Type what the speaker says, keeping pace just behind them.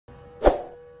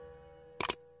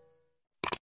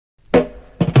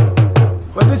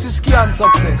This is Ski and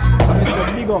Success. And it's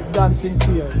a big up Dan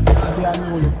Sinclair. And they are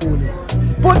really cool.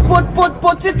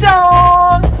 Put it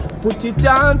on. Put it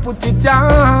on, put it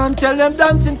on. Tell them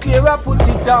Dan Sinclair, put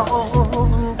it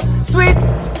on. Sweet.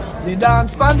 The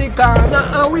dance pan the corner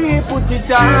and we put it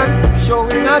on.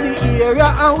 Showing at the area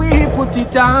and we put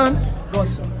it on.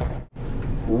 Awesome.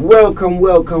 Welcome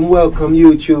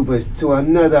YouTubers to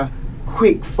another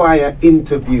quick fire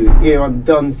interview here on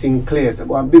Don Sinclair. So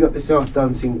go and big up yourself,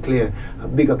 Don Sinclair,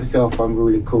 and big up yourself, I'm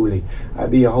Really Cooley. I'll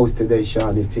be your host today,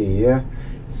 Shawnee T, yeah?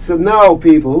 So now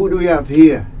people, who do we have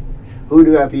here?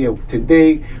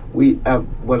 Today we have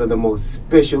one of the most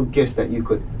special guests that you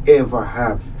could ever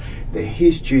have. The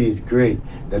history is great,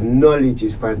 the knowledge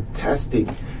is fantastic.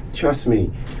 Trust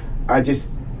me,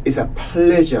 it's a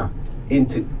pleasure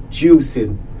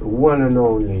introducing the one and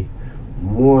only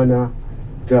Morna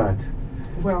Dodd.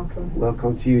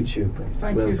 Welcome to YouTube.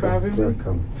 Thank you for having me.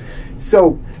 Welcome.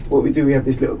 So, what we do, we have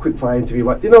this little quick fire interview,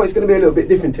 but it's going to be a little bit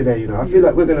different today, I feel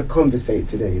like we're going to conversate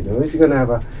today, This is going to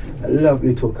have a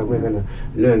lovely talk, and we're going to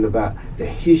learn about the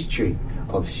history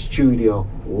of Studio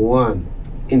One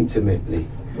intimately.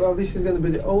 Well, this is going to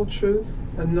be the old truth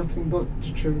and nothing but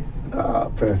the truth. Ah,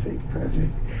 perfect.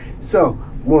 So,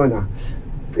 Morna,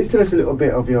 please tell us a little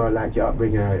bit of your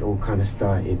upbringing, how it all kind of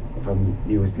started from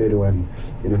you was little and,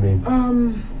 you know what I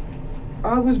mean?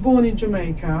 I was born in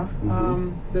Jamaica.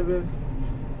 There were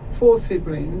 4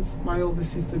 siblings. My older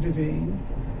sister, Vivienne.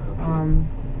 Okay.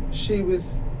 She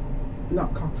was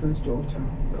not Coxsone's daughter.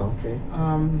 Okay.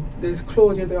 There's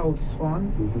Claudia, the oldest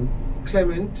one.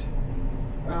 Clement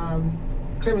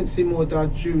Seymour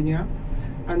Dodd Jr.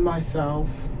 and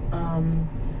myself.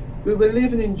 We were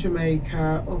living in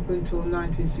Jamaica up until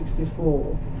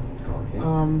 1964. Okay.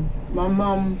 My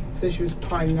mum said she was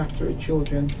pining after her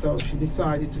children, so she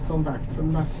decided to come back for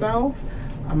myself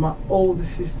and my older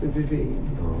sister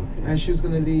Vivienne. Okay. And she was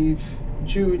going to leave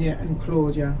Junior and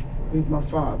Claudia with my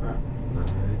father.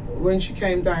 Okay. When she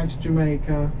came down to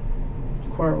Jamaica,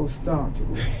 quarrels started.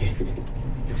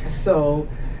 So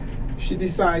she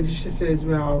decided, she says,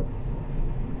 well,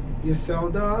 you sell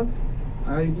dog?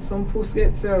 Some puss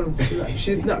get sold.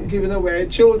 She's not giving away her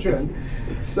children.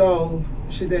 So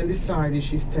she then decided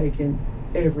she's taking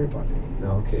everybody.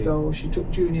 Okay. So she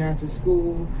took Junior out of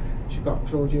school, she got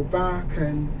Claudia back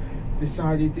and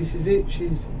decided this is it,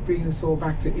 she's bringing us all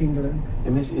back to England.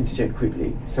 Let me just interject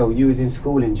quickly. So you was in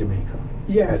school in Jamaica?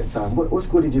 Yes. At the time. What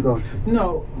school did you go to?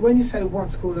 No, when you say what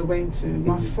school I went to,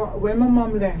 when my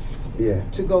mum left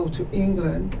to go to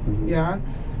England,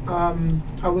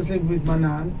 I was living with my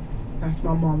nan. That's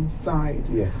my mum's side.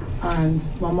 Yes. And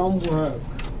my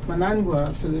nan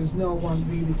worked, so there was no one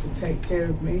really to take care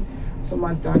of me. So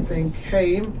my dad then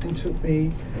came and took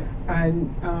me,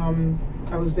 and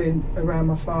I was then around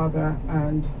my father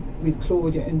and with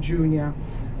Claudia and Junior.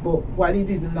 But what he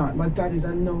didn't like, my dad is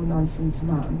a no-nonsense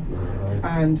man. Right.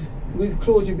 And with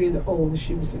Claudia being the oldest,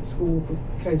 she was at school, could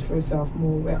cater for herself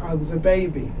more, where I was a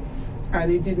baby. And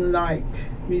he didn't like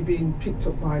me being picked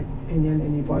up by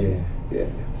anybody. Yeah.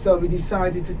 So we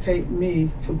decided to take me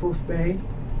to Buff Bay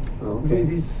with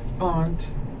his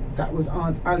aunt, that was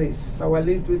Aunt Alice. So I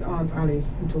lived with Aunt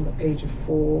Alice until the age of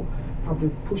 4, probably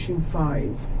pushing 5,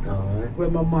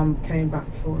 when my mum came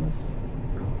back for us.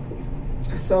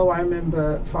 So I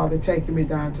remember Father taking me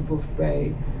down to Buff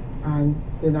Bay, and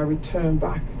then I returned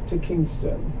back to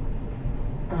Kingston.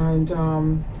 And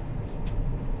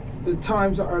the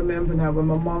times that I remember now, when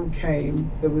my mum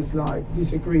came, there was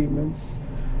disagreements.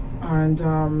 And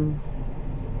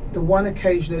the one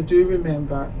occasion I do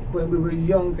remember, when we were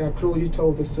younger, Claudia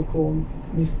told us to call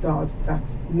Miss Dodd,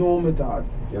 that's Norma Dodd,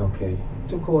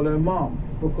 to call her mum,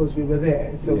 because we were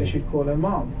there, so we should call her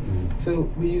mum. So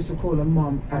we used to call her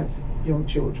mum as young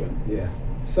children.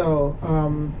 So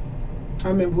I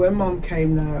remember when Mum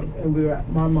came now, and we were at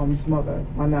my mum's mother,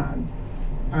 my nan,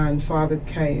 and Father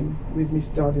came with Miss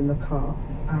Dodd in the car,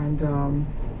 and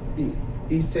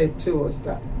he said to us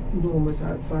that Norma's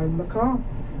outside the car.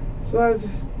 So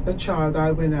as a child,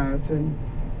 I went out and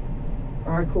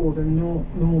I called her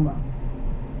Norma.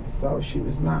 So she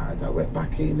was mad. I went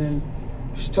back in and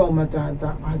she told my dad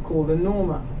that I called her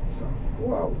Norma. So,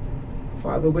 whoa.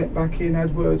 Father went back in,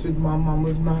 had words with my mum,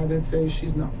 was mad and said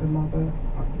she's not the mother.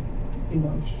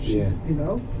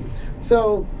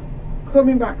 So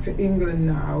coming back to England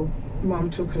now, Mum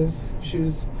took us, she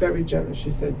was very jealous. She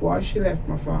said why she left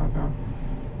my father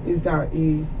is that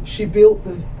she built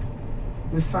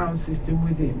the sound system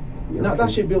with him. Not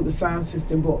that she built the sound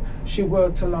system, but she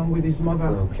worked along with his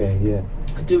mother.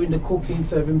 Doing the cooking,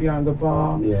 serving behind the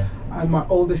bar. And my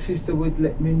older sister would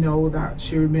let me know that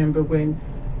she remembered when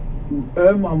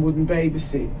her mum wouldn't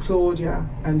babysit. Claudia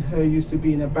and her used to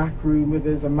be in a back room where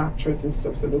there's a mattress and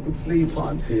stuff so they could sleep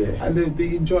on, and they'd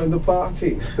be enjoying the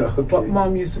party. Okay. But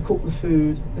mum used to cook the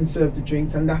food and serve the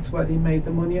drinks, and that's what they made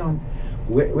the money on.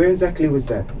 Where exactly was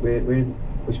that?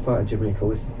 Which part of Jamaica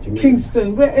was Jamaica?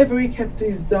 Kingston, wherever he kept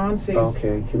his dances.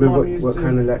 Okay. Can you remember what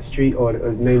kind of like street or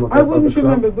the name of the I wouldn't of the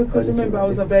remember club? because remember I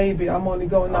was a baby. I'm only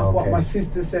going off what my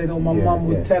sister said or my mum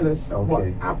would tell us what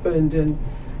happened and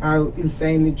how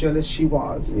insanely jealous she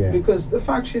was. Because the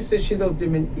fact she said she loved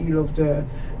him and he loved her.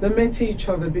 They met each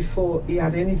other before he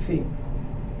had anything.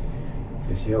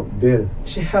 So she helped build.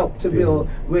 She helped to build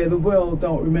where the world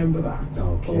don't remember that.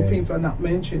 Okay. Or people are not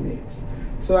mentioning it.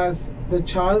 So as the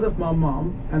child of my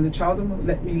mum and the child of my,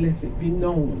 let it be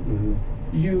known,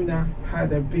 Una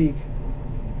had a big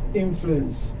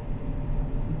influence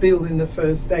building the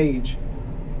first stage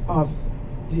of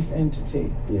this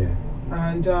entity.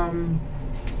 And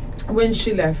when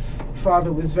she left,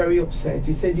 father was very upset.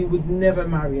 He said he would never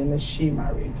marry unless she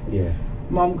married.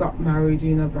 Mum got married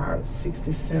in about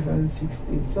 67,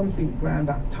 60, something around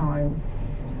that time.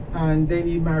 And then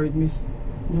he married Miss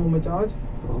Morna Dodd.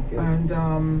 And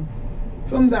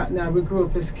from that now we grew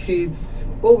up as kids,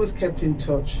 always kept in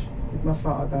touch with my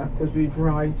father because we'd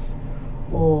write,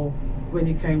 or when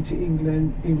he came to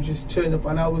England he would just turn up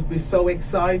and I would be so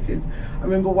excited. I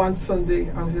remember one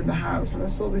Sunday I was in the house and I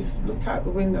saw this, looked out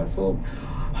the window,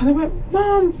 and I went,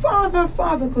 Mum,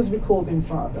 Father, because we called him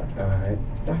Father.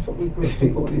 That's what we grew up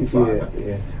to call him, Father.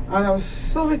 And I was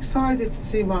so excited to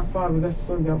see my father that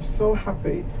Sunday. I was so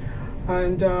happy.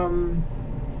 And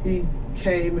he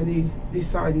came and he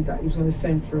decided that he was going to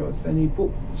send for us, and he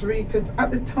booked 3, because at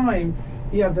the time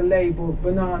he had the label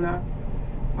Banana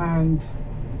and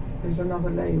there's another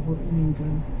label in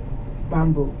England,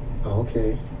 Bamboo.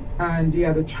 And he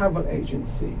had a travel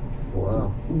agency.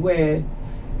 Where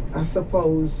I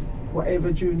suppose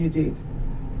whatever Junior did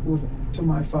was to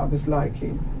my father's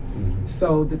liking.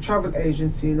 So the travel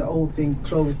agency and the whole thing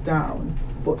closed down,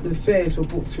 but the fares were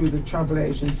booked through the travel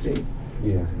agency.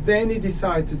 Then he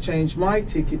decided to change my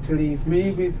ticket to leave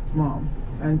me with Mum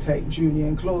and take Junior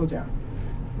and Claudia.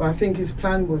 But I think his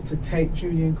plan was to take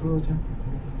Junior and Claudia.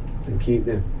 And keep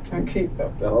them.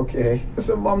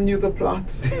 So Mum knew the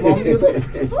plot.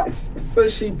 So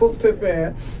she booked a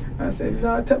fare. I said,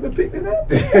 no, take me picking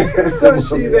up. So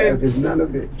she then... none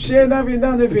of it. She ain't having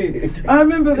none of it. I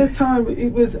remember the time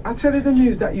it was, I tell you the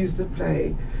news that used to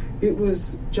play. It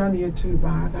was Johnny You're Too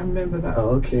Bad. I remember that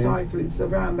cycle. It's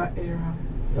around that era.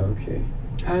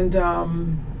 And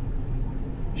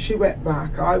she went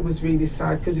back. I was really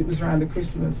sad because it was around the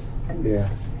Christmas.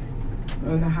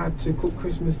 And I had to cook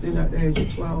Christmas dinner at the age of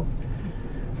 12.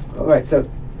 All right, so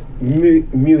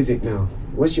music now.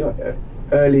 What's your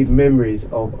early memories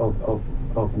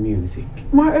of music?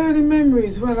 My early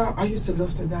memories, well, I used to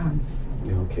love to dance.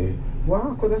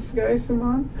 Wow, could I scare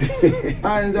man?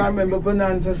 And I remember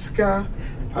Bonanza Ska.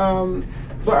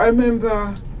 But I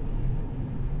remember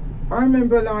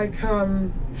like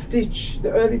Stitch,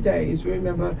 the early days.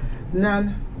 Remember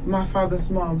Nan, my father's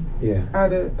mum,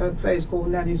 had a place called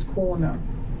Nanny's Corner.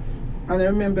 And I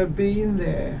remember being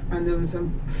there and there was a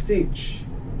Stitch,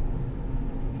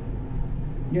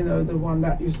 you know, the one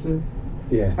that used to...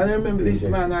 And I remember this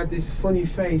man had this funny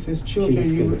face. As children,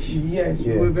 we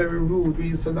were very rude. We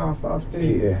used to laugh after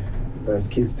him. As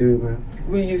kids do, man.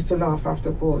 We used to laugh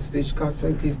after poor Stitch, God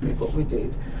forgive me, but we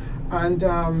did. And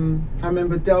I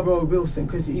remember Delroy Wilson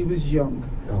because he was young.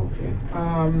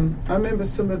 I remember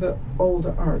some of the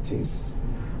older artists.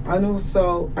 And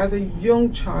also, as a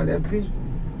young child, I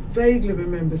vaguely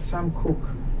remember Sam Cooke.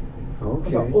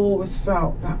 Because I always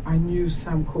felt that I knew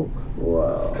Sam Cooke.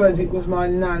 Because it was my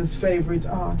nan's favourite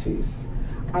artist.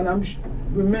 And I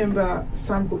remember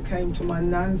Sam Cooke came to my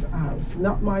nan's house,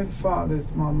 not my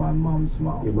father's mom, my mom's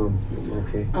mom. Your mom,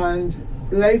 And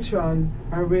later on,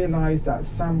 I realised that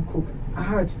Sam Cooke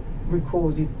had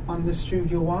recorded on the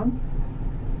Studio One.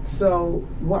 So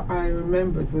what I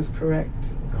remembered was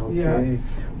correct.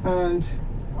 And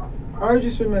I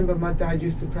just remember my dad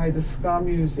used to play the ska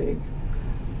music.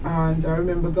 And I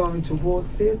remember going to Ward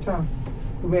Theatre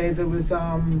where there was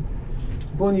the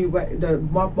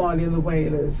Bob Marley and the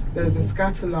Wailers, there was the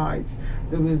Scatterlights,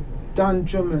 there was Don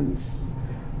Drummond's,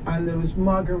 and there was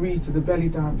Margarita the belly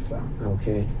dancer.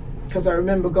 Because I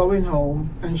remember going home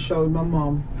and showing my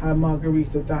mum how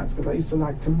Margarita danced, because I used to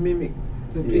like to mimic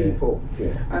the people.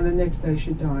 And the next day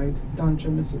she died. Don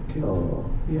Drummond had killed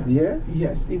her.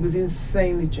 Yes, he was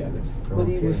insanely jealous, but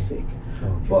he was sick.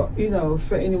 But, you know,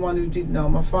 for anyone who didn't know,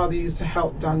 my father used to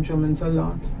help Don Drummond a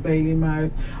lot, bail him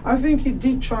out. I think he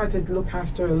did try to look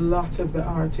after a lot of the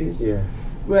artists,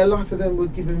 where a lot of them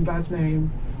would give him bad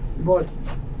name. but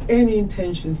any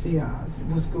intentions he has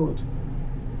was good.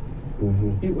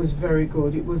 It was very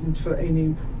good. It wasn't for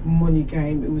any money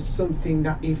game. It was something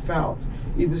that he felt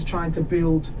he was trying to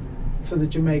build for the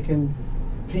Jamaican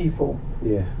people.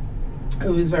 Yeah. He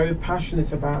was very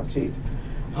passionate about it,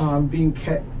 being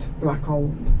kept black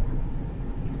owned.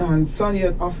 And Sonny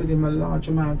had offered him a large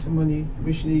amount of money,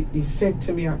 which he said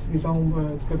to me out of his own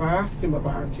words, because I asked him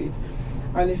about it,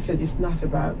 and he said it's not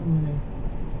about the money.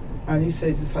 And he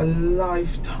says it's a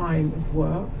lifetime of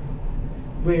work,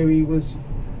 where he was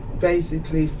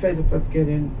basically fed up of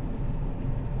getting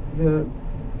the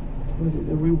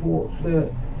reward,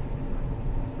 the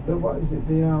what is it,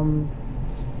 the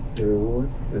reward?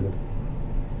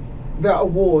 The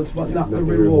awards, but not the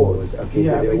rewards. Okay,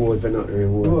 yeah, the award, but not the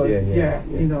rewards. Yeah.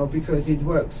 You know, because he'd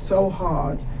worked so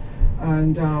hard,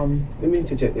 and let me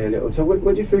interject there a little. So,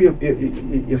 what do you feel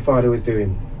your father was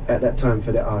doing at that time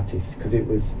for the artists? Because it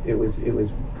was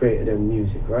greater than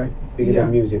music, right? Bigger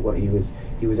than music. What he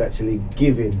was actually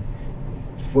giving.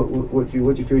 What do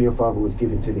you feel your father was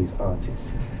giving to these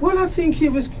artists? Well, I think he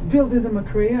was building them a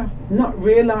career, not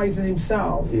realising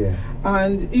himself. Yeah.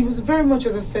 And he was very much,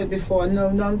 as I said before, a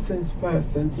no-nonsense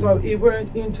person. So he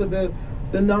weren't into the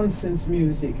nonsense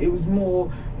music. It was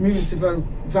more musical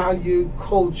value,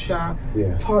 culture,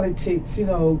 politics, you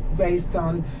know, based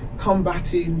on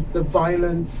combating the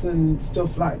violence and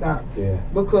stuff like that. Yeah.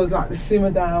 Because like the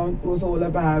Simmer Down was all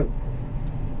about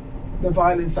the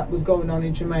violence that was going on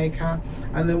in Jamaica,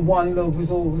 and then One Love was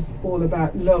always all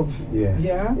about love.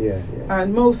 Yeah.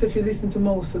 And if you listen to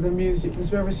most of the music, was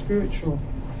very spiritual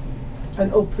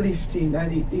and uplifting,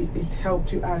 and it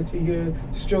helped you out of your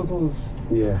struggles.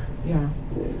 Yeah.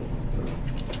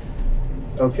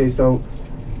 Okay, so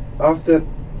after,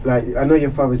 like, I know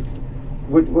your father's.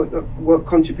 What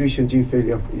contribution do you feel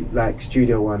your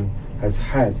Studio One has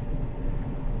had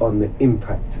on the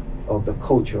impact of the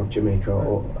culture of Jamaica,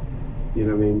 or? You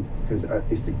know what I mean? Because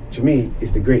to me,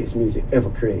 it's the greatest music ever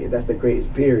created. That's the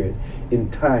greatest period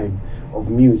in time of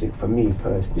music for me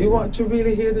personally. You want to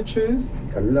really hear the truth?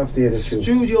 I love to hear the truth.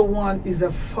 Studio One is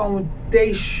a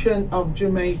foundation of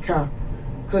Jamaica,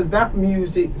 because that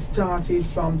music started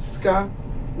from ska,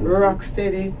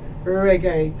 rocksteady,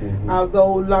 reggae.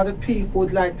 Although a lot of people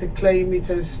would like to claim it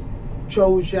as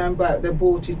Trojan, but they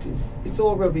bought it. It's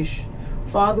all rubbish.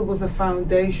 Father was a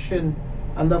foundation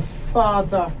and the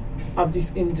father of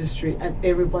this industry, and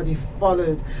everybody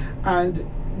followed. And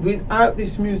without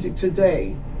this music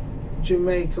today,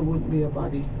 Jamaica wouldn't be a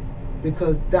body,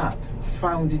 because that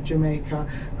founded Jamaica.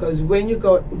 Because when you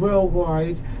go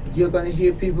worldwide, you're going to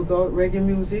hear people go, reggae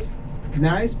music,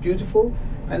 nice, beautiful,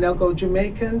 and they'll go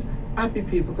Jamaicans, happy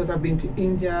people, because I've been to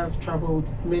India, I've traveled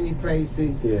many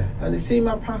places, and they see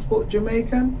my passport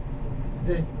Jamaican,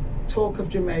 the talk of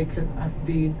Jamaica have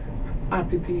been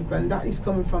happy people, and that is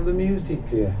coming from the music.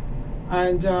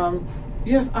 And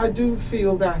yes, I do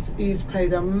feel that he's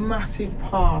played a massive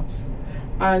part,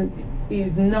 and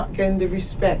he's not getting the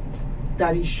respect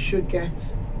that he should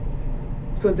get,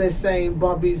 because they're saying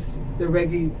Bobby's the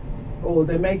reggae, or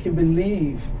they're making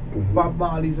believe Bob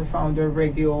Marley's the founder of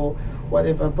reggae or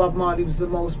whatever. Bob Marley was the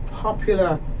most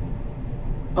popular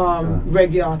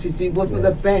reggae artist. He wasn't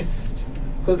the best,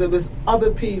 because there was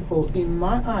other people in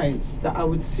my eyes that I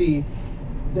would see,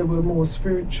 they were more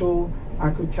spiritual. I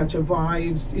could catch a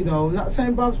vibes, you know. Not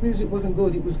saying Bob's music wasn't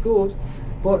good, it was good,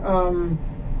 but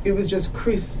it was just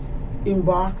Chris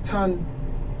embarked on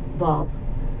Bob,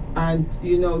 and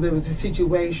you know, there was a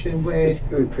situation where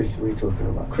Chris, what are you talking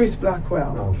about? Chris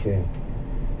Blackwell. Okay.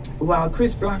 Well,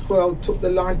 Chris Blackwell took the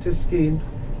lighter skin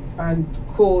and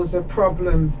caused a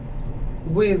problem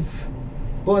with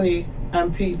Bunny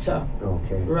and Peter.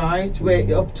 Okay. Right?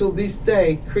 Where up till this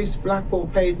day, Chris Blackwell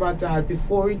paid my dad,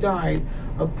 before he died,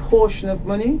 a portion of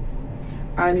money,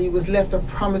 and he was left a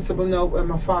promisable note where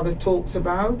my father talks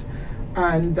about,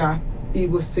 and that he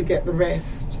was to get the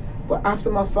rest. But after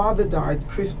my father died,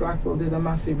 Chris Blackwell did a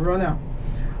massive runner.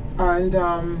 And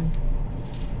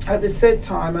at the said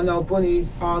time, I know Bunny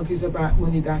argues about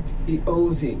money that he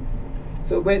owes him.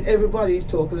 So when everybody's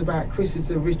talking about Chris is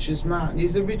the richest man,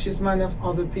 he's the richest man of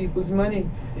other people's money.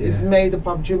 It's made up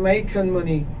of Jamaican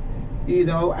money, you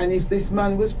know, and if this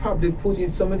man was probably putting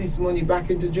some of this money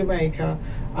back into Jamaica,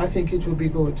 I think it would be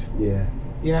good.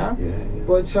 Yeah?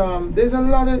 But there's a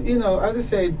lot of, you know, as I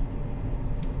said,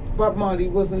 Bob Marley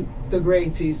wasn't the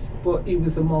greatest, but he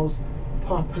was the most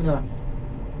popular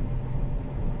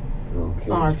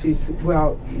artist.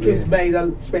 Well, Chris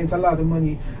spent a lot of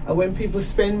money, and when people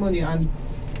spend money on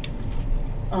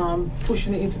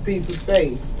pushing it into people's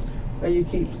face, and you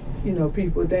keep, you know,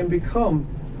 people then become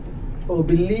or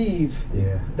believe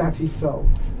that is so.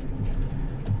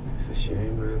 It's a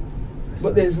shame, man.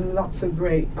 But there's lots of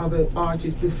great other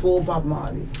artists before Bob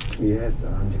Marley. Yeah,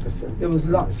 100%. There was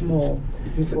lots more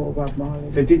before Bob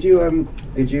Marley. So did you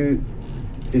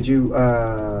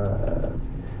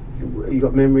you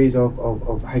got memories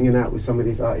of hanging out with some of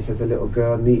these artists as a little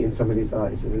girl, meeting some of these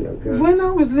artists as a little girl? When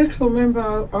I was little,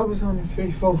 remember, I was only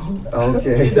 3, 4.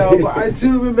 Okay. You know, but I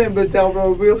do remember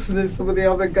Delroy Wilson and some of the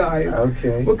other guys.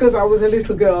 Okay. Because I was a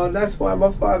little girl, and that's why my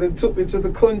father took me to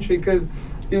the country, because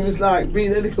it was like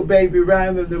being a little baby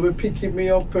around them. They were picking me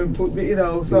up and put me, you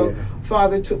know. So Yeah.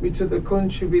 father took me to the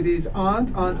country with his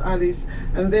Aunt Alice,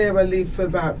 and there I lived for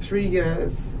about 3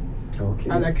 years. Okay.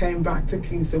 And I came back to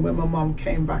Kingston when my mum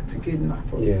came back to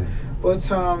kidnap us. Yeah.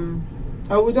 But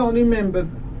I would only remember,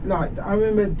 like, I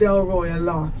remember Delroy a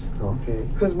lot. Okay.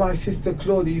 Because my sister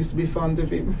Claudia used to be fond of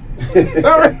him. So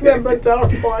I remember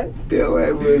Delroy.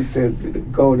 Delroy Wilson with the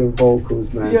golden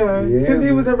vocals, man. Yeah, because he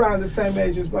man. was around the same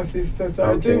age as my sister. So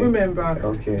I Okay. do remember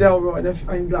Okay. Delroy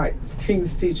and like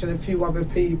King's Teach and a few other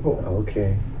people.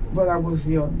 Okay. But I was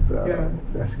young. Yeah.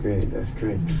 That's great. That's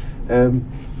great.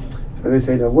 I'm gonna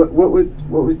say that. What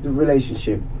was the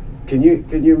relationship? Can you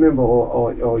remember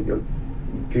or can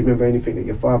you remember anything that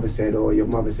your father said or your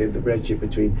mother said, the relationship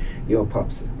between your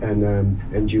pops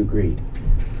and Duke Reid?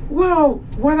 Well,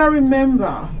 what I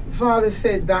remember, father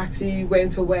said that he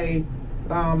went away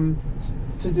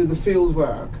to do the field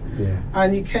work. Yeah.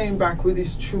 And he came back with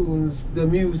his tunes, the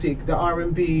music, the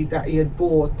R&B that he had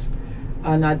bought,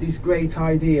 and had this great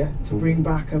idea to bring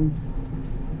back and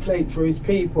play it for his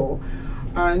people.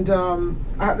 And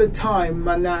at the time,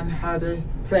 my nan had a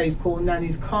place called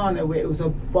Nanny's Corner, where it was a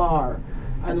bar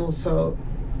and also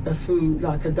a food,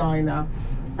 like a diner.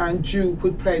 And Duke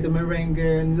would play the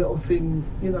merengue and little things,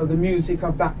 you know, the music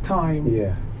of that time.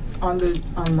 Yeah. On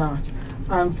that.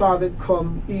 And father'd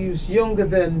come, he was younger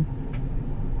than,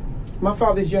 my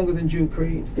father's younger than Duke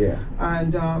Reid. Yeah.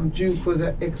 And Duke was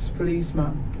an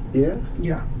ex-policeman. Yeah.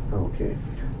 Yeah. Okay.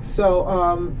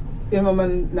 So him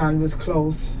and Nan was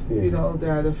close, Yeah. you know, they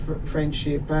had a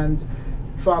friendship, and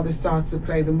father started to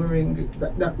play the merengue,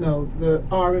 the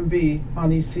R&B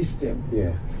on his system.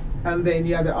 Yeah. And then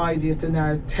he had the idea to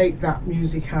now take that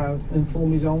music out and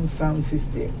form his own sound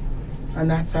system. And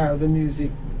that's how the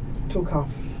music took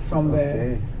off from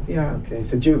there. Yeah. Okay.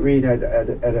 So Duke Reid had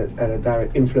a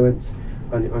direct influence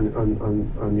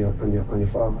on your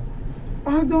father.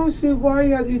 I don't see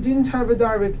why he didn't have a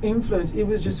direct influence. He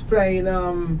was just playing,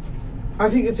 I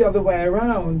think it's the other way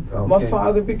around. Okay. My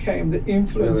father became the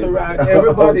influence around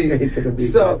everybody. Okay,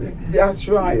 So that's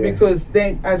right, Yeah. because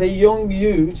then as a young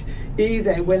youth, he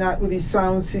then went out with his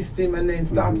sound system and then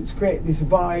started to create these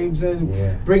vibes and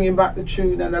bringing back the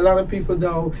tune. And a lot of people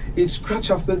know he'd scratch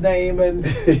off the name and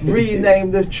rename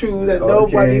the tune, and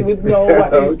nobody would know what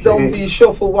this Dumpy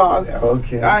Shuffle was.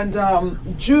 Okay. And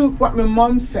Duke, what my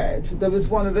mum said, there was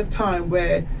one of the time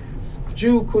where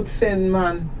Duke would send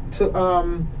man to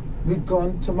we'd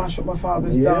gone to mash up my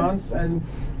father's dance and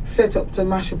set up to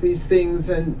mash up his things,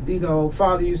 and you know,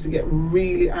 father used to get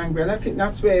really angry, and I think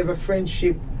that's where the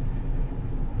friendship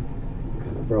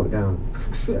kind of broke down.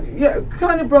 Yeah,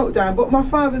 kind of broke down. But my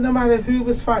father, no matter who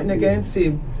was fighting against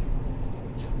him,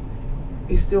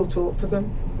 he still talked to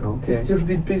them. Okay. He still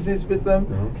did business with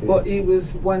them. Okay. But he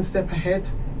was one step ahead.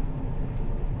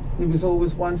 He was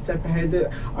always one step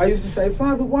ahead. I used to say,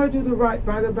 Father, why do the right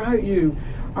bad about you?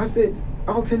 I said,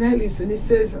 Alton Ellis, and he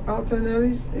says, Alton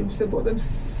Ellis? He said, but them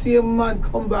see a man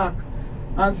come back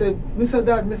and say, Mr.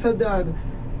 Dad,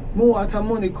 more out of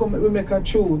money, come we make a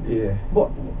tune. Yeah.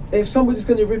 But if somebody's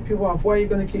going to rip you off, why are you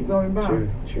going to keep going back?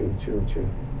 True.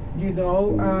 You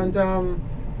know, and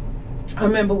I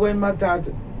remember when my dad,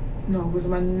 it was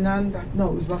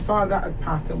my father that had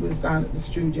passed and was down at the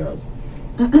studios.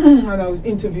 And I was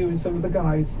interviewing some of the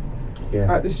guys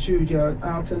at the studio.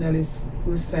 Alton Ellis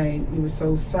was saying he was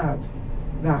so sad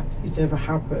that it ever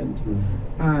happened.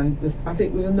 And I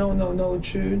think it was a no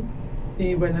tune.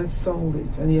 He went and sold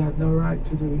it, and he had no right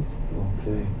to do it.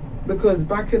 Okay. Because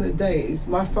back in the days,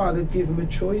 my father gave him a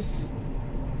choice.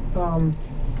 Do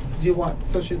you want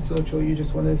such and such, or you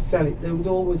just want to sell it? They would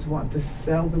always want to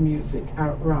sell the music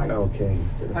outright. Okay.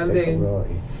 Instead of And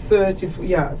then 30,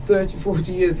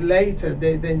 40 years later,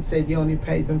 they then said you only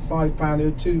paid them £5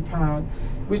 or £2,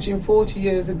 which in 40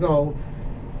 years ago,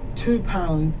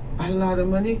 £2 a lot of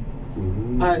money.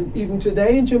 And even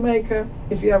today in Jamaica,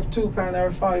 if you have £2 or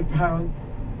 £5,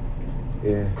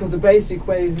 because the basic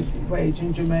wage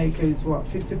in Jamaica is what,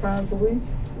 £50 a week?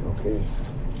 Okay.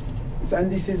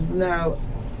 And this is now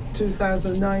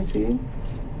 2019.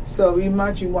 So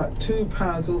imagine what £2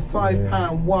 or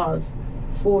 £5 was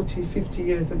 40, 50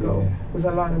 years ago was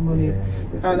a lot of money.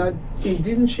 And he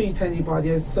didn't cheat anybody,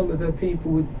 as some of the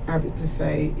people would have it to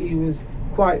say. He was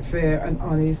quite fair and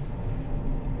honest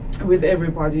with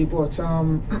everybody. But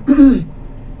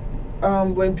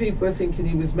when people were thinking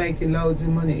he was making loads of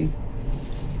money,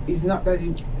 it's not that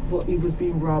he was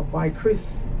being robbed by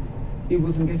Chris. He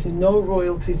wasn't getting no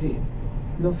royalties in,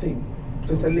 nothing,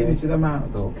 just a limited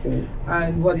amount.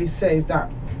 And what he says that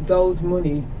those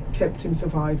money kept him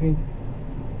surviving.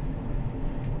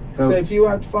 So if you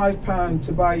had £5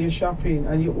 to buy your shopping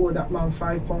and you owe that man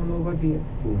 £5 over there,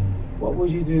 what would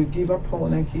you do? Give a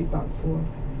pound and keep back £4?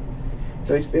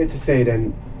 So it's fair to say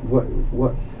then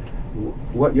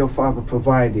what your father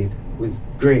provided was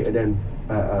greater than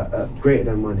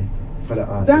money for the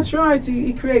artist. That's right.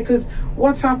 He created, because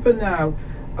what's happened now?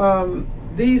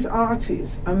 These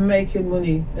artists are making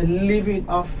money and living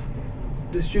off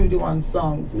the Studio One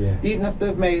songs. Even if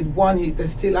they've made one hit, they're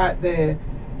still out there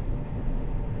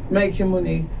making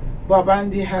money. Bob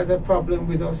Andy has a problem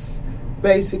with us.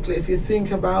 Basically, if you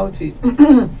think about it,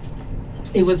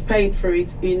 he was paid for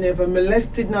it. He never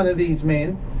molested none of these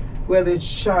men, where they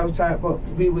shout out, but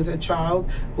we was a child.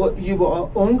 But you were a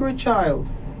hungry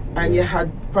child, and you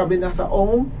had probably not a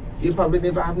home. You probably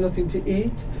never have nothing to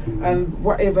eat, and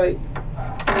whatever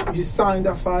you signed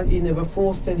off on, he never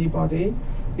forced anybody.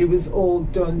 It was all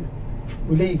done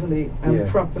legally and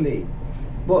properly.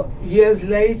 But years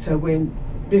later,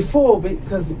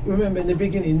 because remember in the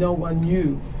beginning, no one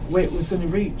knew where it was going to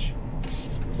reach.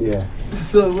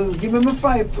 So we'll give him a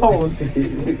 £5.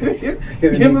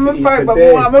 Give him a £5, but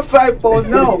we want him a £5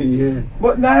 now.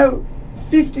 But now,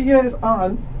 50 years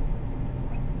on,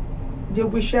 you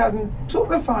wish you hadn't took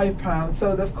the £5,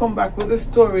 so they've come back with a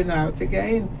story now to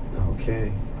gain.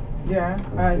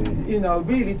 And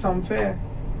really it's unfair.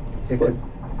 Because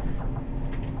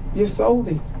you've sold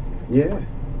it.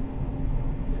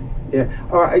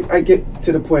 All right, I get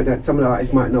to the point that some of the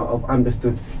artists might not have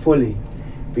understood fully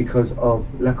because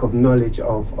of lack of knowledge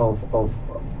of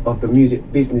the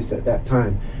music business at that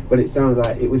time. But it sounds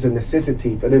like it was a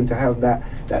necessity for them to have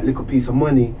that little piece of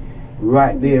money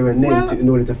right there and then in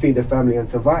order to feed their family and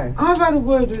survive. I've had a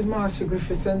word with Marcia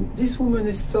Griffiths, and this woman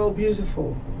is so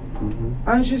beautiful.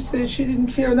 And she said she didn't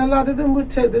care, and a lot of them would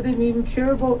tell they didn't even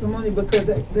care about the money because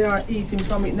they are eating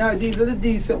from it. Now these are the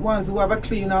decent ones who have a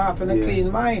clean heart and a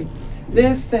clean mind.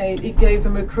 They're saying it gave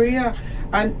them a career,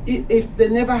 and if they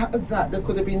never had that, they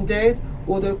could have been dead,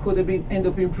 or they could have been end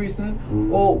up in prison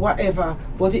or whatever.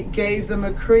 But it gave them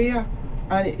a career,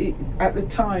 and at the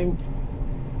time,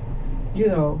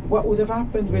 what would have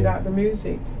happened without the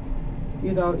music?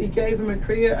 It gave them a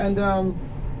career, and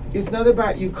it's not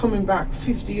about you coming back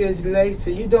 50 years later.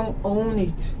 You don't own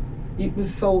it. It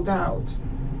was sold out.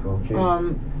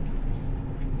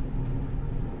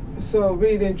 So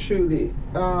really and truly,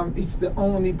 it's the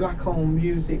only black-owned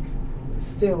music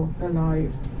still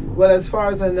alive. Well, as far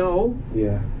as I know,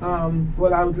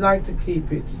 well, I would like to keep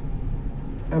it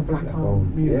a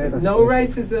black-owned music. No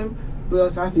racism,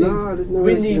 but I think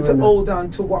we need to hold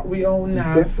on to what we own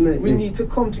now. We need to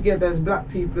come together as black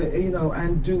people,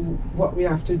 and do what we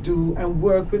have to do and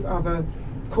work with other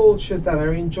cultures that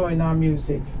are enjoying our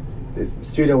music. This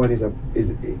Studio One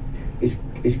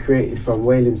is created from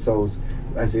wailing souls,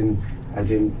 as in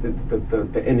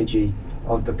the energy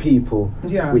of the people,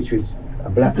 which was a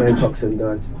black man, Coxsone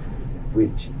Dodd,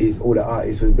 which is all the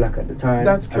artists was black at the time.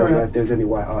 That's correct. I don't know if there was any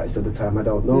white artists at the time. I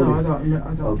don't know.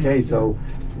 I don't. So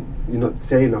you're not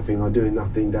saying nothing or doing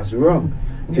nothing that's wrong.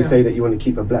 To say that you want to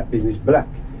keep a black business black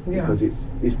because it's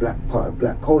black part of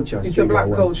black culture. It's a black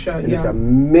culture, and it's a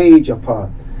major part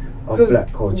of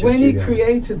black culture. When he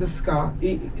created the ska,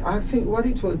 I think what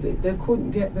it was, they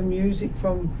couldn't get the music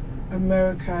from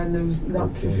America, and there was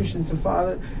not sufficient. So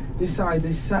father decided,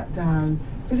 they sat down,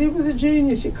 because he was a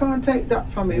genius. You can't take that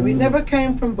from him. It never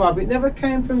came from Bob. It never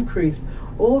came from Chris.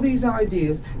 All these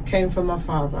ideas came from my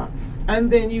father,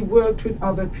 and then he worked with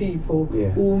other people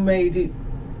who made it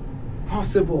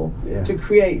possible to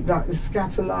create that. The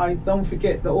Scatterlights. Don't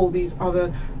forget that all these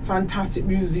other fantastic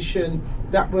musicians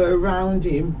that were around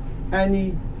him, and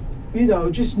he,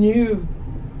 just knew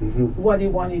what he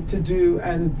wanted to do,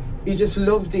 and he just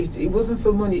loved it. It wasn't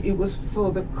for money. It was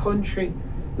for the country,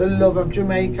 the love of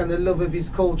Jamaica and the love of his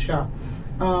culture.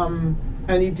 And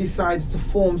he decided to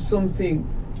form something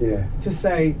to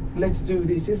say, let's do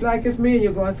this. It's like if me and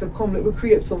you go and say, come, let's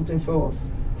create something for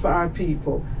us, for our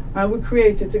people. And we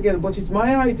create it together. But it's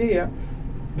my idea,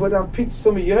 but I've picked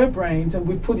some of your brains and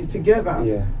we put it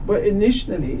together. But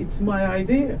initially, it's my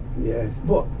idea.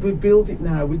 But we build it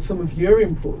now with some of your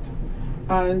input.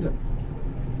 And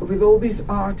with all these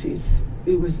artists,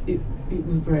 it was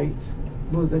great.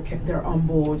 they're on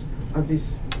board of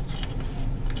this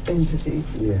entity.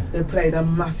 Yeah. They played a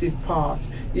massive part.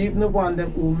 Even the one that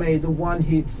who made the one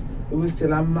hits, it was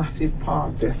still a massive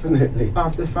part. Definitely.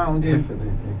 Of the founding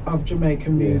Definitely. of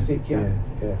Jamaican music. Yeah.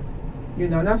 Yeah. You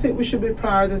know, and I think we should be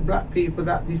proud as black people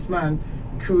that this man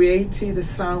created a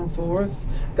sound for us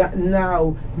that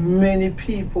now many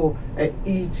people are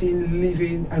eating,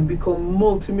 living, and become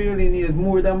multimillionaires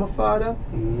more than my father.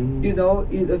 You know,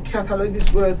 the catalogue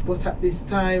is worth, but at this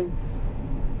time,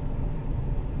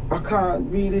 I can't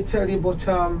really tell you, but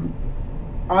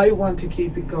I want to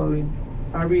keep it going.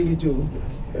 I really do.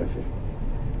 That's perfect.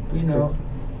 That's you know. perfect.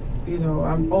 You know,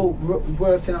 I'm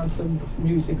working on some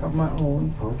music of my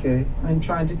own. Okay. And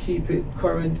trying to keep it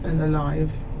current and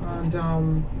alive. And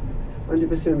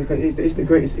 100%, because it's the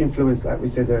greatest influence, like we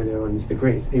said earlier on. It's the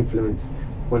greatest influence,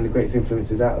 one of the greatest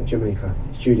influences out of Jamaica,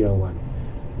 Studio One.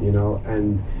 You know,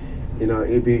 and you know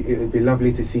it'd be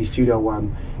lovely to see Studio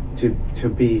One to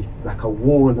be like a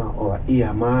Warner or an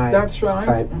EMI. That's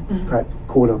right. type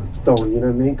cornerstone. You know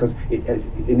what I mean? Because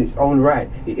in its own right,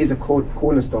 it is a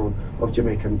cornerstone of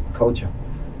Jamaican culture.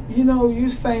 You know, you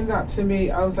saying that to me,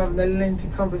 I was having a lengthy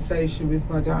conversation with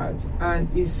my dad, and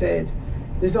he said,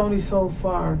 "There's only so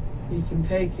far he can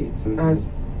take it as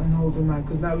an older man,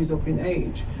 because now he's up in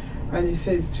age." And he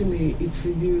says to me, "It's for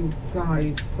you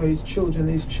guys, for his children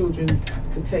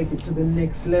to take it to the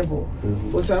next level."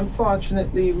 But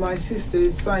unfortunately, my sister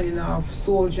is signing off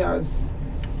soul jazz.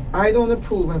 I don't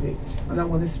approve of it, and I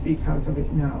want to speak out of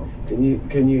it now.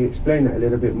 Can you explain that a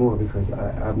little bit more, because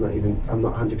I'm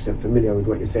not 100% familiar with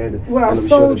what you're saying. Well,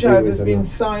 soul jazz has been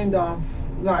signed off,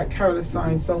 like Carol has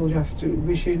signed soul jazz too,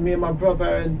 which me and my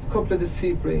brother and a couple of the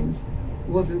siblings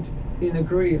wasn't in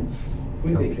agreement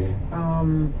with it.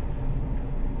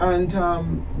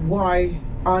 Why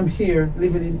I'm here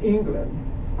living in England,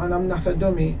 and I'm not a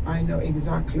dummy. I know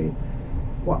exactly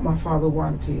what my father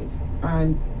wanted,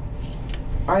 and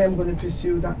I am going to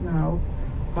pursue that now,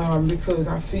 because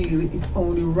I feel it's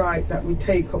only right that we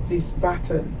take up this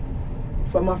baton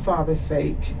for my father's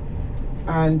sake,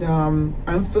 and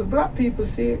for black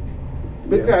people's sake,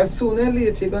 because sooner or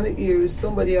later you're going to hear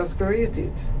somebody else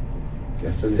created.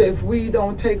 So if we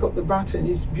don't take up the baton,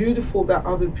 it's beautiful that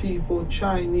other people,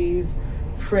 Chinese,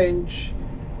 French,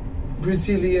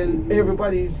 Brazilian,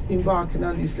 everybody's embarking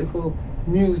on this little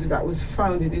music that was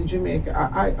founded in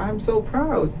Jamaica. I'm so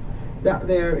proud that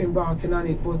they're embarking on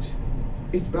it, but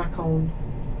it's black owned.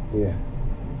 Yeah.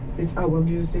 It's our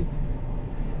music.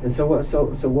 And so what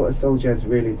are soul jazz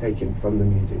really taking from the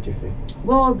music, do you think?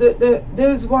 Well,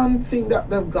 there's one thing that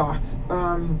they've got,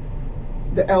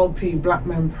 the LP Black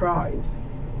Man Pride,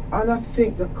 and I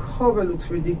think the cover looks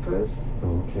ridiculous.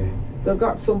 Okay. They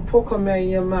got some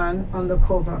Pocomania man on the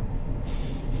cover,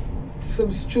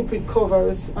 some stupid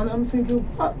covers, and I'm thinking,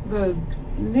 what the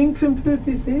nincompoop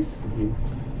is this?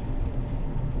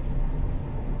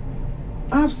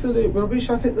 Absolute rubbish.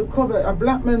 I think the cover, A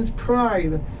Black Man's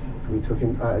Pride. We're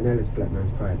talking Anella's Black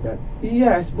Man's Pride. That.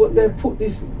 Yes, but they put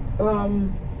this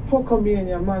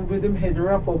Pocomania man with him head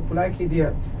wrap up like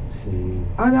idiot. See.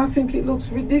 And I think it looks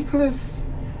ridiculous.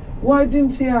 Why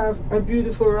didn't he have a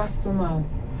beautiful Rasta man,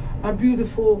 a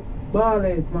beautiful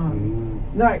bald-head man,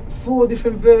 like 4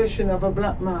 different versions of a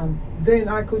black man? Then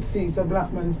I could see it's A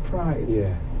Black Man's Pride.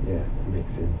 Yeah, that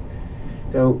makes sense.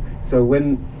 So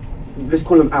when, let's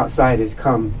call them outsiders,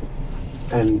 come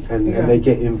and they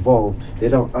get involved, they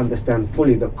don't understand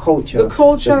fully the culture. The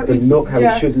culture is look, how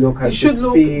it should look, how it should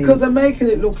look, because they're making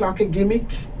it look like a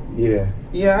gimmick. Yeah,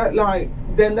 like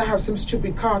then they have some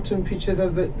stupid cartoon pictures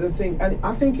of the thing, and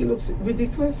I think it looks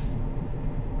ridiculous.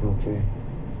 Okay.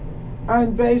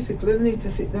 And basically they need to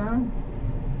sit down.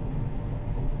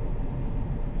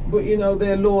 But you know,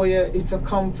 their lawyer, it's a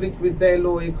conflict with their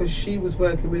lawyer, because she was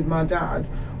working with my dad.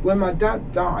 When my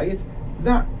dad died,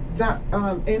 that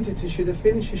entity should have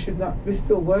finished. She should not be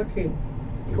still working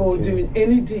or doing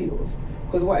any deals,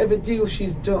 because whatever deal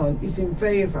she's done is in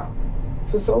favour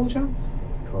for soldiers.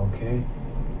 Okay.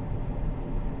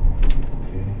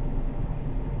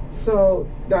 So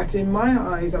that in my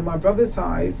eyes and my brother's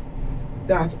eyes,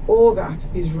 that all that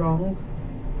is wrong.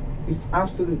 It's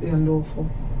absolutely unlawful.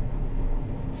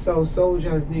 So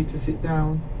soldiers need to sit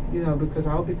down, you know, because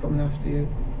I'll be coming after you.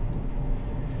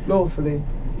 Lawfully.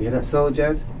 Yeah, that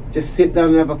soldiers, just sit down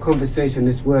and have a conversation,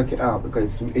 let's work it out,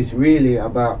 because it's really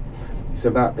about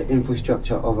the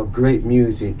infrastructure of a great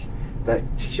music that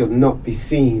should not be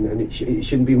seen, and it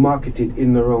shouldn't be marketed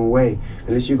in the wrong way.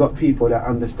 Unless you've got people that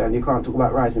understand. You can't talk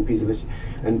about rice and peas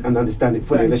and understand it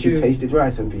fully unless you tasted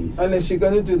rice and peas. Unless you're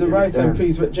going to do the rice and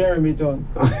peas what Jeremy done.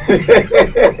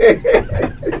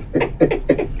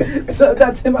 So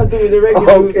that's him I do with the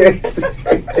reggae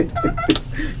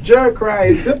music. Jerk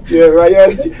rice. Jerk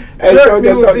rice. And Jerk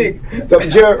music. Some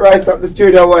jerk rice up the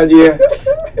studio one year.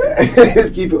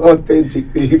 Let's keep it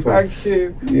authentic, people. Thank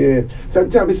you. Yeah. So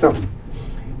tell me something.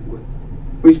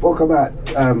 We spoke about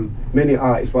many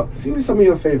artists, but who are some of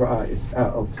your favourite artists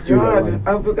out of studio one?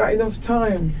 I've got enough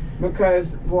time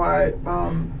because why?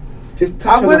 Just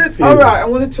touch on a few. All right, I'm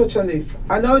going to touch on this.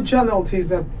 I know John Holt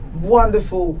is a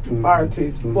wonderful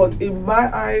artist, but in my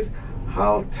eyes,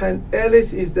 Halton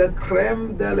Ellis is the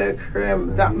creme de la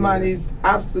creme. That man is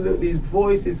absolutely, his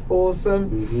voice is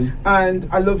awesome, and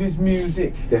I love his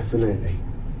music. Definitely.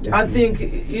 I think,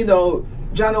 you know,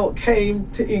 John Holt came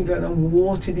to England and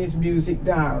watered his music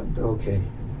down. Okay,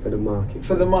 for the market.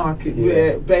 For the market,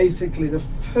 where basically the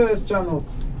first John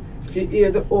Holt's, if you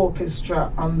hear the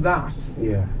orchestra on that,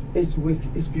 it's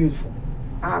wicked, it's beautiful.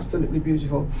 Absolutely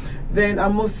beautiful. Then I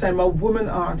must say my woman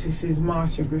artist is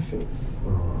Marcia Griffiths.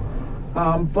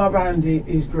 Bob Andy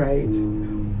is great,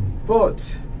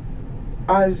 but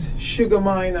as Sugar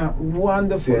Minor,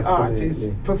 wonderful artist,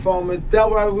 performers,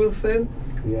 Delroy Wilson,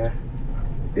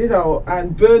 you know,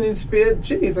 and Burning Spear,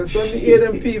 Jesus, when we hear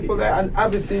them people there, and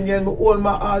Abyssinian, all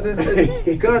my artists,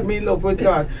 God, me love with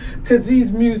God, because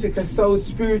these music are so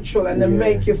spiritual and they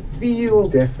make you feel,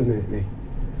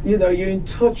 you know, you're in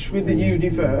touch with the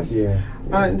universe.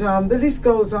 And the list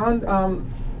goes on.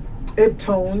 Ebb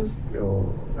Tones,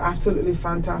 absolutely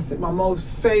fantastic. My most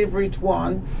favourite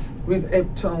one with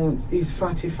Ebb Tones is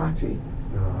Fatty Fatty.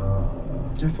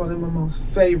 That's one of my most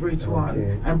favourite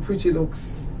one. And Pretty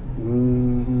Looks,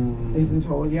 isn't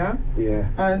all,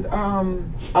 And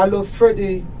I love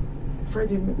Freddie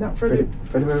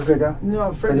McGregor?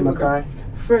 No, Freddie Mackay.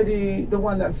 Freddie, the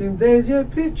one that's in There's Your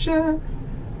Picture.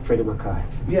 Freddie Mackay.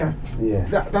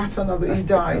 That's another. He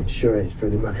died. I'm sure it's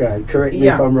Freddie Mackay. Correct me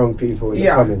if I'm wrong, people, in the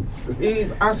comments.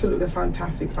 He's absolutely a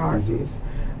fantastic artist.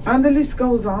 And the list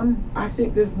goes on. I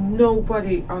think there's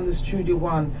nobody on the Studio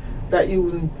One that you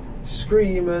wouldn't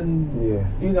scream and,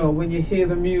 you know, when you hear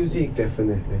the music.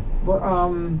 Definitely. But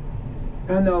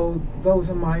I know those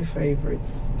are my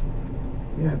favourites.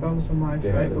 Yeah, those are my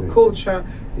favourite. Culture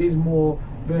is more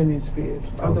Burning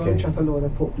Spears. Although I'm trying to load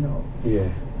up now.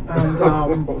 And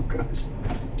oh gosh.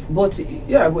 But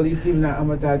he's given that. I'm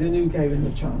a dad, and who gave him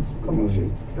the chance? Come off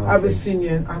it.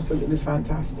 Abyssinian, absolutely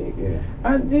fantastic.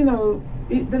 And you know,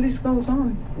 the list goes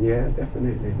on. Yeah,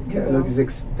 definitely. The catalog is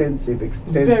extensive.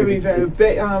 Very.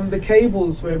 The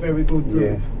Cables were a very good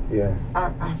group.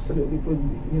 Absolutely good.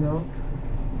 You know.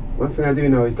 One thing I do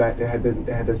know is that they had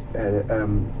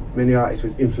many artists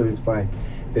was influenced by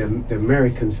the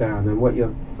American sound, and what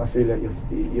I feel like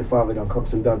your father Dodd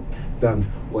Coxsone done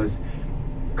was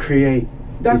create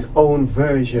his own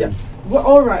version. Well,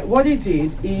 all right. What he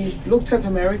did, he looked at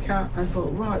America and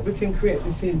thought, right, we can create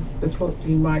this in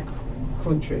my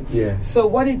country. So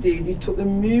what he did, he took the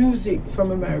music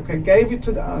from America, gave it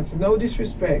to the artists, no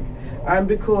disrespect, and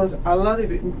because a lot of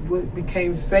it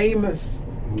became famous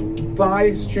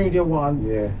by Studio One,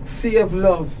 Sea of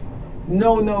Love,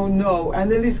 No, and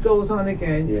the list goes on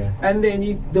again. And then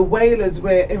the Wailers,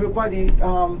 where everybody,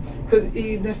 because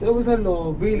even if there was a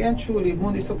law, really and truly,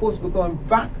 money's supposed to be going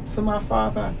back to my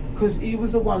father, because he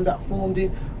was the one that formed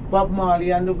it, Bob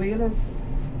Marley and the Wailers.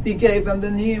 He gave them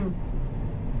the name,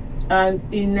 and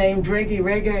he named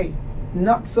Reggae,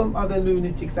 not some other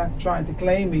lunatics that's trying to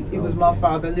claim it. It was my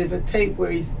father, and there's a tape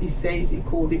where he says he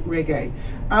called it Reggae,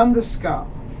 and the ska.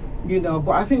 You know,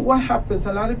 but I think what happens,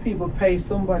 a lot of people pay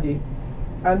somebody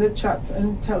and they chat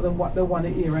and tell them what they want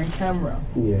to hear on camera.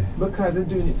 Because they're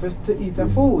doing it to eat a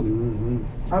food.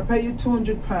 I pay you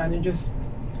 £200 and just,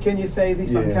 can you say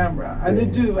this on camera? And they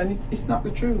do, and it's not the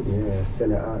truth.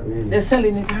 Sell it out, really. They're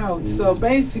selling it out. So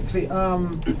basically,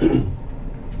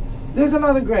 there's a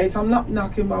lot of greats. I'm not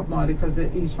knocking Bob Marley because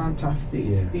he's fantastic.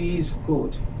 He's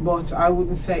good. But I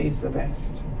wouldn't say he's the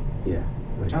best.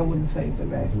 I wouldn't say it's the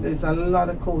best. There's a lot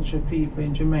of cultured people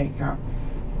in Jamaica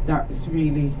that's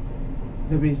really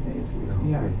the business.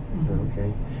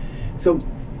 Okay. So,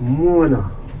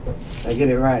 Morna, I get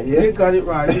it right, yeah? You got it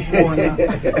right, it's Morna.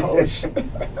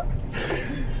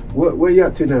 What are you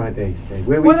up to nowadays, babe?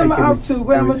 What am I up to?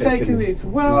 Where am I taking this?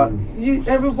 Well,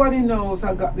 everybody knows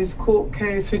I got this court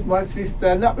case with my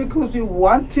sister, not because we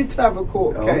wanted to have a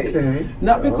court case,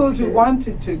 not because we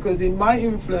wanted to, because in my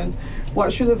influence,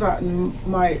 what should have happened,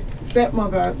 my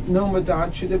stepmother, Morna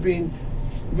Dodd, should have been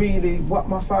really what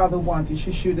my father wanted.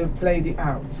 She should have played it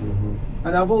out.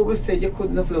 And I've always said you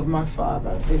couldn't have loved my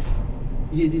father if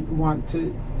you didn't want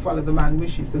to follow the man's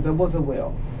wishes, because there was a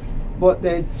will. But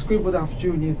they scribbled off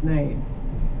Junior's name.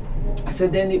 So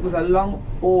then it was a long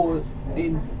or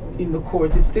in in the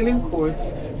court. It's still in court,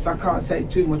 so I can't say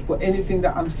too much, but anything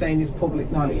that I'm saying is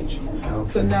public knowledge. Okay.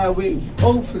 So now we,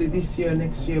 hopefully this year,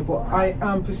 next year, but I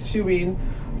am pursuing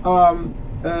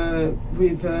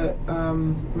with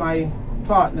my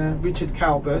partner, Richard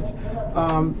Calvert.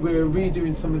 We're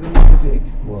redoing some of the music.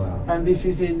 Wow. And this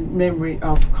is in memory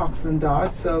of Coxsone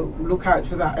Dodd, so look out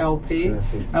for that LP.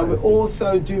 Perfect, and we're perfect.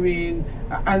 also doing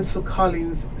Ansel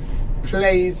Collins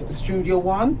Plays Studio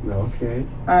One. Okay.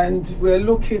 And we're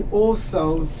looking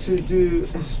also to do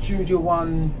a Studio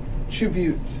One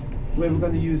tribute where we're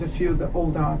going to use a few of the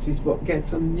old artists but get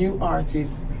some new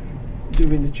artists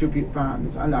doing the tribute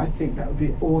bands, and I think that would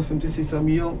be awesome to see some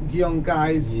young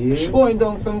guys showing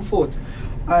down some foot,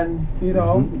 and you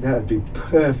know that would be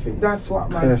perfect. That's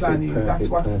what my plan is. That's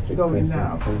what's going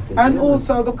now. And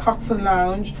also the Coxsone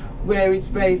Lounge, where it's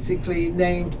basically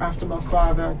named after my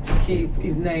father to keep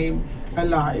his name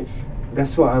alive.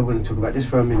 That's what I want to talk about just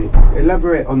for a minute.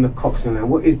 Elaborate on the Coxsone Lounge.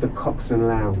 What is the Coxsone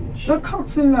Lounge? The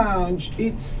Coxsone Lounge,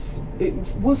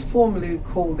 it was formerly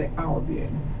called the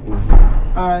Albion.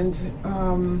 And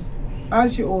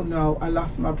as you all know, I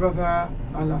lost my brother,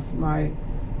 I lost my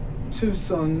 2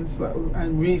 sons,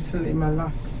 and recently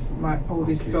my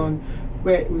oldest son,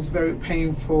 where it was very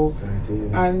painful. Sorry to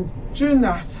hear. And during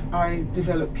that, I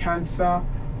developed cancer.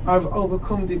 I've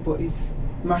overcome it, but it's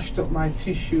mashed up my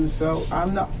tissue, so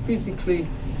I'm not physically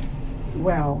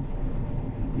well.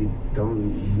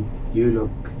 You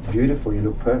look beautiful, you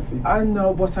look perfect. I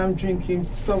know, but I'm drinking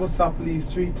soursop leaves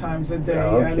 3 times a day,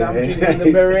 Okay. and I'm drinking the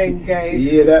merengue.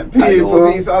 Yeah, that people. And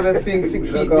all these other things to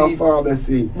keep Look our me,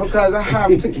 pharmacy. because I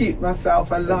have to keep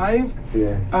myself alive.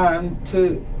 Yeah.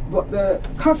 But the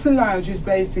Coxsone Lounge is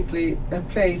basically a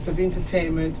place of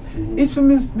entertainment. Mm-hmm. It's for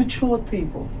matured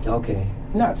people. Okay.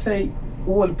 Not say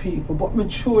all people, but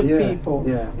matured people.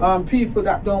 Yeah. People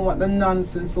that don't want the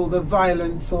nonsense or the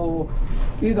violence, or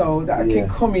that can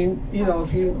come in.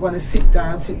 If you want to sit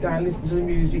down, listen to the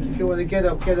music. If you want to get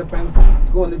up and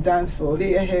go on the dance floor,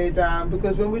 lay your hair down.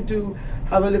 Because when we do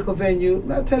have a little venue,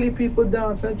 I tell you, people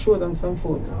dance and throw down some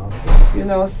food.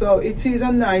 Okay. So it is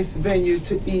a nice venue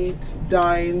to eat,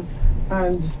 dine,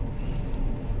 and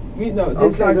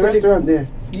there's like the restaurant there.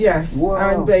 Yes, Wow.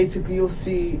 and basically you'll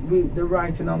see the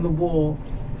writing on the wall.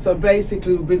 So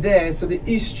basically we'll be there, so the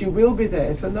history will be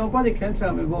there. So nobody can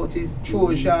tell me about his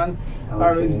Trojan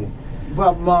or his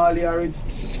Bob Marley or it's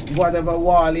whatever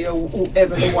Wally or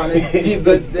whoever they want to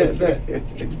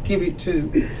give it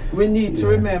to. We need to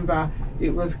remember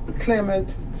it was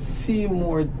Clement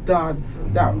Seymour Dodd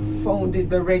that founded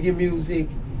the reggae music,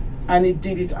 and he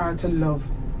did it out of love.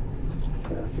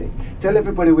 Perfect. Tell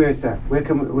everybody where it's at.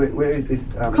 Where is this?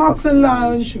 Coxsone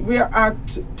Lounge. We're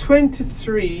at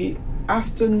 23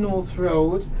 Aston North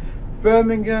Road,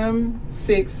 Birmingham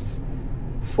 6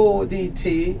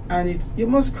 4DT, and you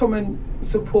must come and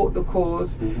support the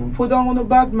cause. Put on a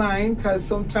bad mind, because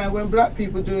sometimes when black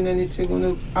people doing anything, want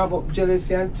to have up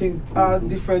jealousy and think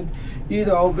different,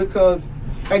 because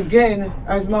again,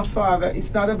 as my father,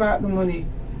 it's not about the money.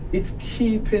 It's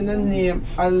keeping the name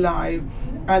alive,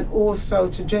 and also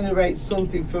to generate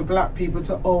something for black people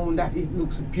to own that it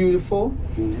looks beautiful.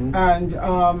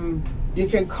 And you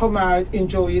can come out,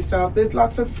 enjoy yourself. There's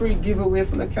lots of free giveaway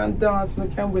from the can dance and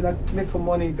the can win a little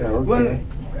money. Well,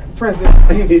 presents,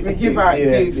 gifts, we give out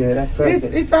gifts. Yeah, that's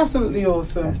perfect. It's absolutely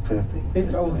awesome. That's perfect.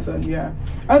 It's awesome, yeah.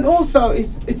 And also,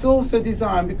 it's also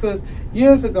designed because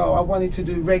years ago I wanted to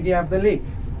do Reggae Have the Lick,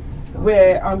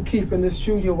 where I'm keeping the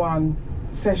Studio One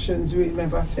sessions.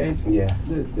 Remember I said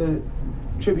the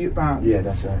tribute bands. Yeah,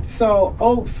 that's right. So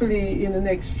hopefully in the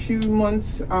next few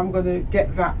months I'm going to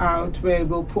get that out, where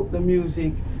we'll put the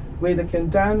music where they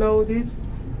can download it,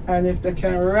 and if they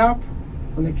can rap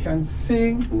and they can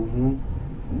sing,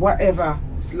 whatever,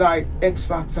 it's like X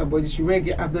Factor, but it's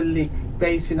Reggae Have the Lick,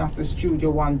 basing off the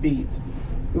Studio One beat.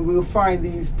 We will find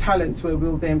these talents where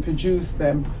we'll then produce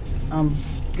them,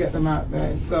 get them out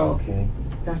there. So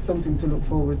that's something to look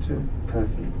forward to.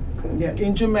 Perfect. Yeah,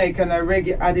 in Jamaica, and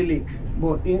Reggae Have the Lick,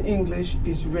 but in English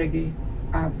it's Reggae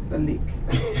Have the Lick.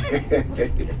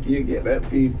 You get that,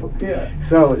 people. Yeah.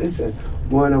 So listen,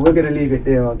 Morna, we're gonna leave it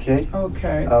there, okay?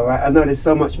 Okay. All right. I know there's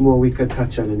so much more we could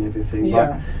touch on and everything,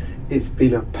 Yeah. but it's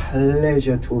been a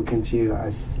pleasure talking to you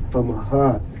from my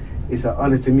heart. It's an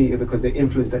honor to meet you, because the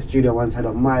influence that Studio One's had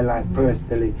on my life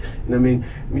personally. And I mean,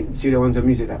 Studio One's a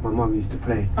music that my mum used to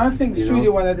play. I think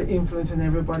Studio One had the influence in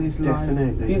everybody's life.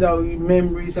 Definitely.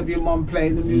 Memories of your mum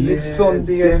playing the music Yeah,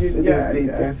 Sunday.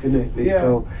 Definitely. Yeah.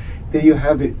 So there you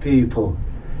have it, people.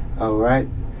 All right.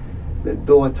 The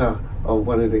daughter of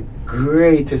one of the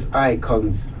greatest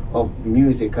icons of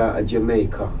music out of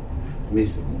Jamaica,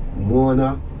 Miss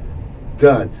Morna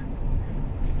Dodd.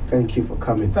 Thank you for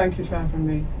coming. Thank you for having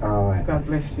me. All right. God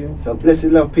bless you. So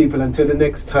blessed love, people. Until the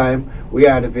next time, we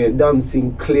out of here. Don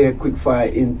Sinclair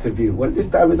quickfire interview. Well, this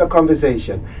time is a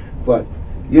conversation, but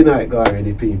you know it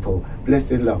already, people.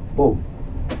 Blessed love. Boom.